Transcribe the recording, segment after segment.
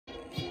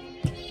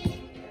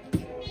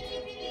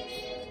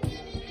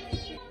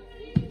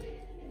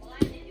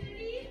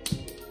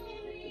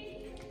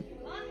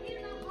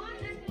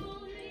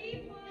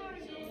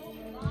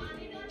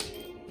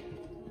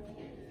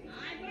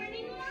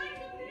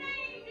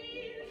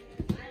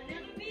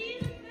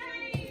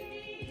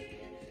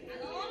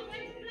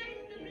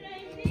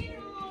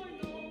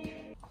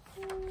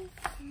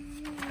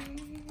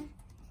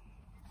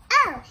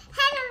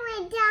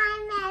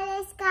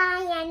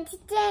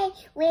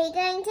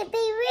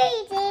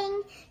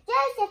reading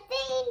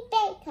Josephine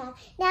Baker.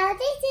 Now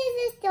this is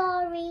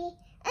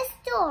a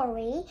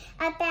story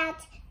about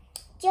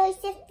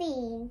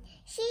Josephine.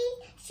 She's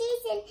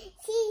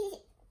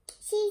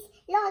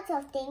lots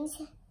of things.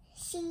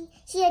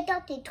 She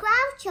adopted 12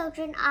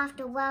 children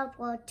after World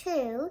War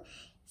II.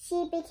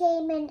 She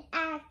became an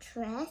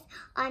actress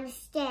on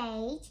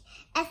stage,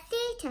 a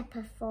theatre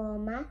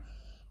performer,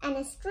 and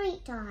a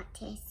street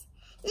artist.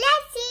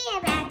 Let's hear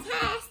about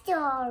her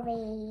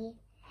story.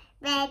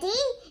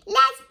 Ready?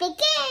 Let's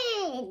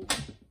begin!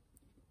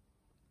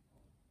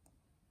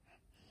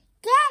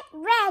 Get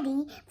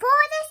ready for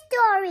the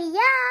story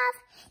of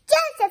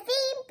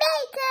Josephine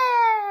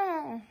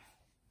Baker!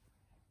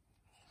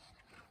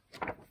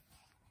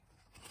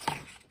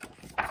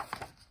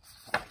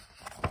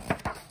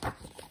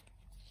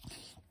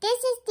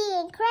 This is the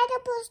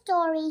incredible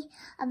story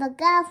of a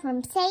girl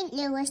from St.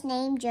 Louis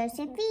named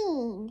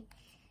Josephine.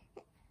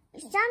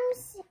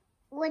 Some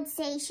would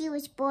say she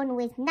was born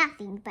with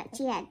nothing, but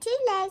she had 2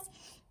 legs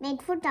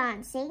made for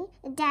dancing,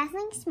 a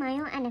dazzling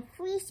smile, and a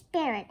free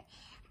spirit,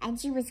 and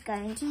she was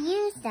going to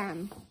use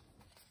them.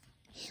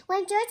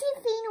 When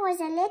Josephine was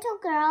a little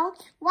girl,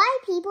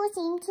 white people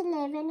seemed to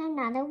live in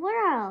another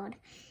world.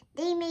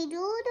 They made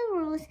all the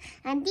rules,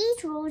 and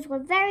these rules were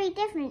very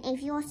different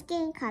if your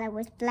skin color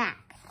was black.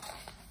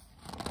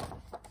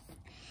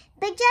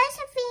 But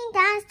Josephine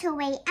danced her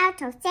way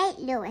out of St.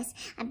 Louis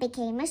and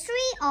became a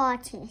street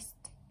artist.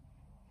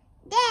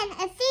 Then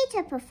a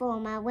theatre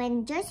performer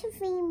when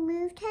Josephine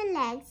moved her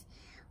legs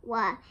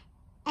were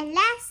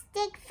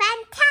elastic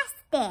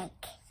fantastic.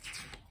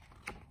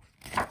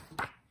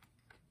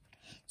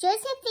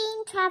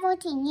 Josephine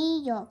traveled to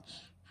New York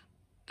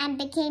and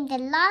became the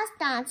last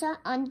dancer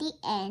on the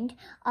end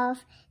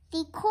of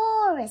the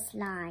chorus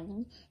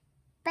line.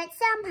 But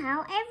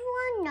somehow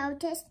everyone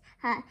noticed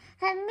her.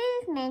 Her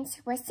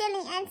movements were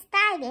silly and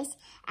stylish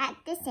at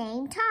the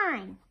same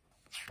time.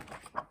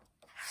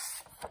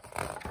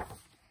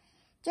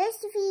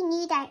 Josephine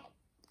knew that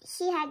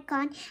she had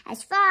gone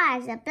as far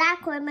as a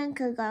black woman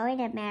could go in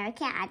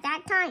America at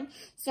that time.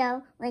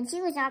 So when she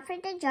was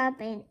offered a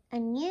job in a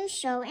new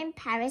show in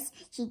Paris,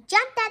 she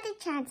jumped at the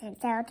chance and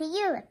sailed to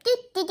Europe.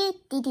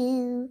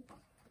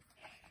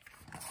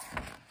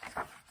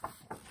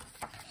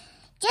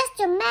 Just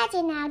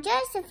imagine how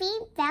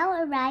Josephine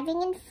felt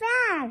arriving in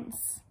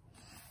France.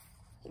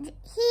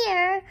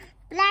 Here,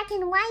 black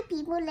and white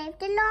people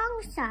lived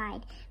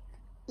alongside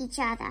each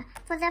other.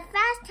 For the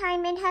first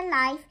time in her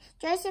life,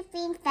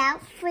 Josephine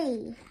felt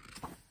free.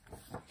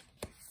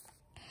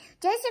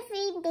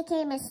 Josephine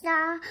became a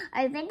star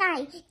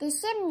overnight. The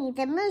chimney,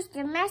 the moose,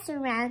 the mess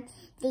around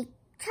the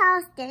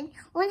Charleston,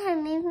 all her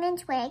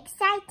movements were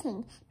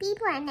exciting.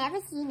 People had never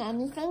seen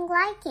anything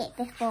like it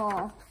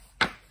before.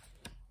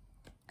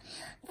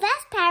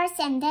 First Paris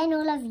and then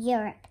all of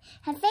Europe.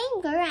 Her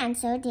fame grew and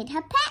so did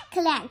her pet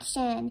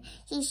collection.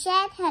 She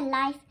shared her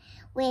life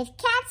with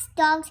cats,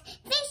 dogs,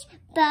 fish,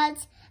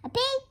 birds, a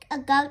pig, a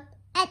goat,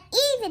 and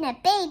even a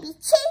baby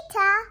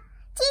cheetah.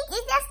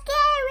 Cheetahs are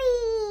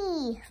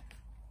scary.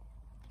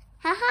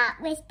 Her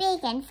heart was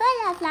big and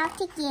full of love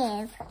to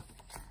give.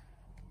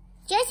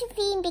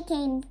 Josephine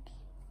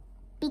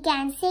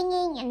began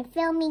singing and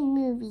filming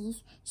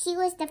movies. She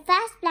was the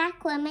first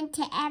black woman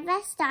to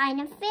ever star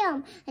in a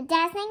film. Her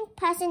dazzling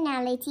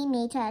personality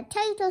made her a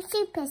total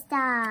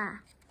superstar.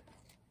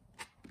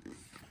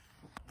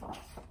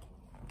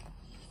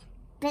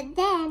 But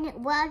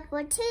then World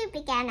War II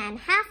began and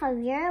half of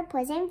Europe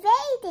was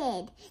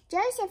invaded.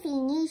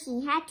 Josephine knew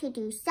she had to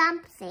do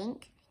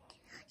something.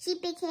 She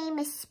became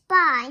a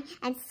spy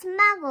and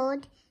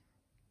smuggled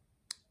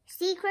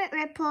secret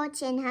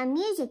reports in her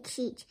music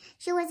sheet.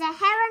 She was a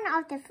heroine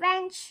of the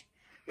French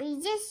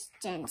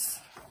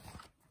resistance.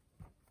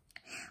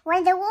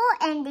 When the war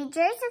ended,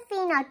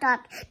 Josephine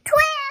adopted 12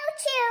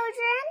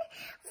 children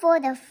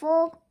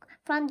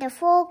from the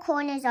 4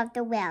 corners of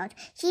the world.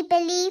 She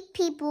believed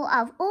people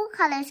of all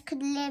colors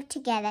could live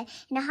together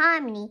in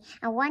harmony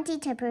and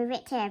wanted to prove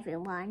it to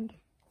everyone.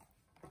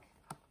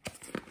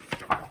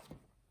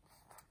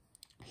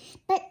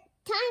 But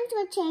times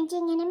were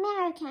changing in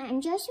America,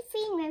 and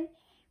Josephine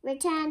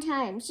returned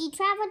home. She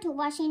traveled to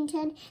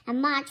Washington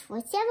and marched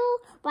for civil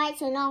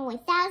rights along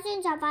with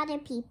thousands of other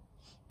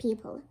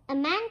people. A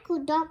man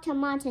called Dr.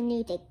 Martin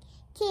Luther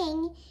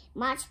King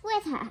marched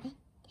with her.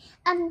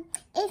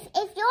 If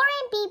you're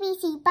in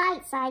BBC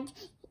Biteside,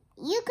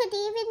 you could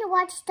even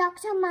watch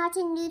Dr.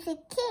 Martin Luther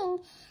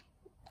King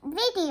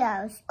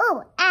videos.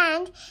 Oh,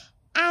 and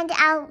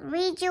I'll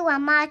read you a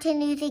Martin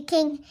Luther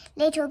King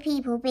Little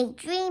People Big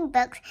Dream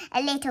books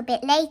a little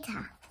bit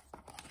later.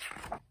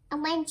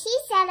 And when she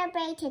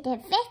celebrated her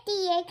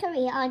 50-year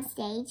career on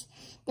stage,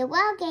 the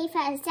world gave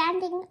her a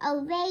standing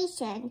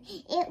ovation.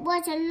 It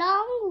was a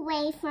long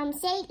way from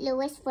St.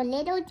 Louis for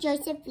little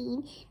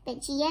Josephine,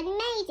 but she had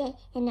made it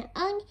in her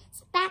own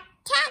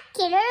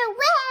spectacular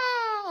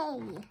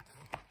way.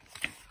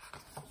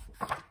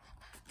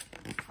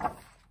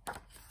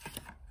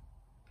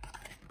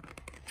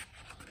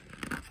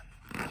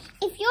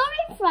 If you're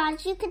in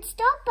France, you could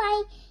stop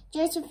by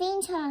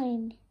Josephine's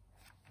home.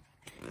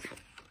 Wow,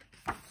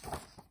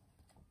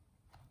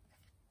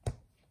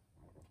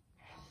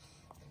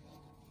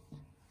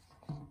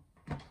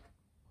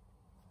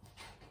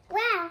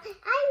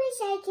 I wish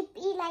I could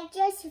be like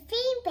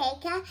Josephine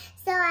Baker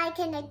so I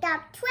can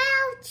adopt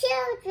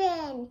 12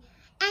 children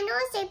and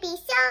also be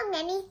so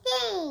many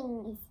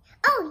things.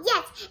 Oh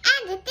yes,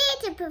 and a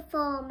theatre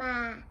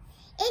performer.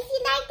 If you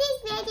like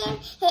this video,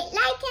 hit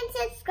like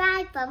and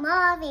subscribe for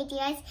more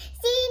videos.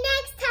 See you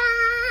next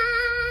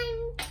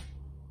time!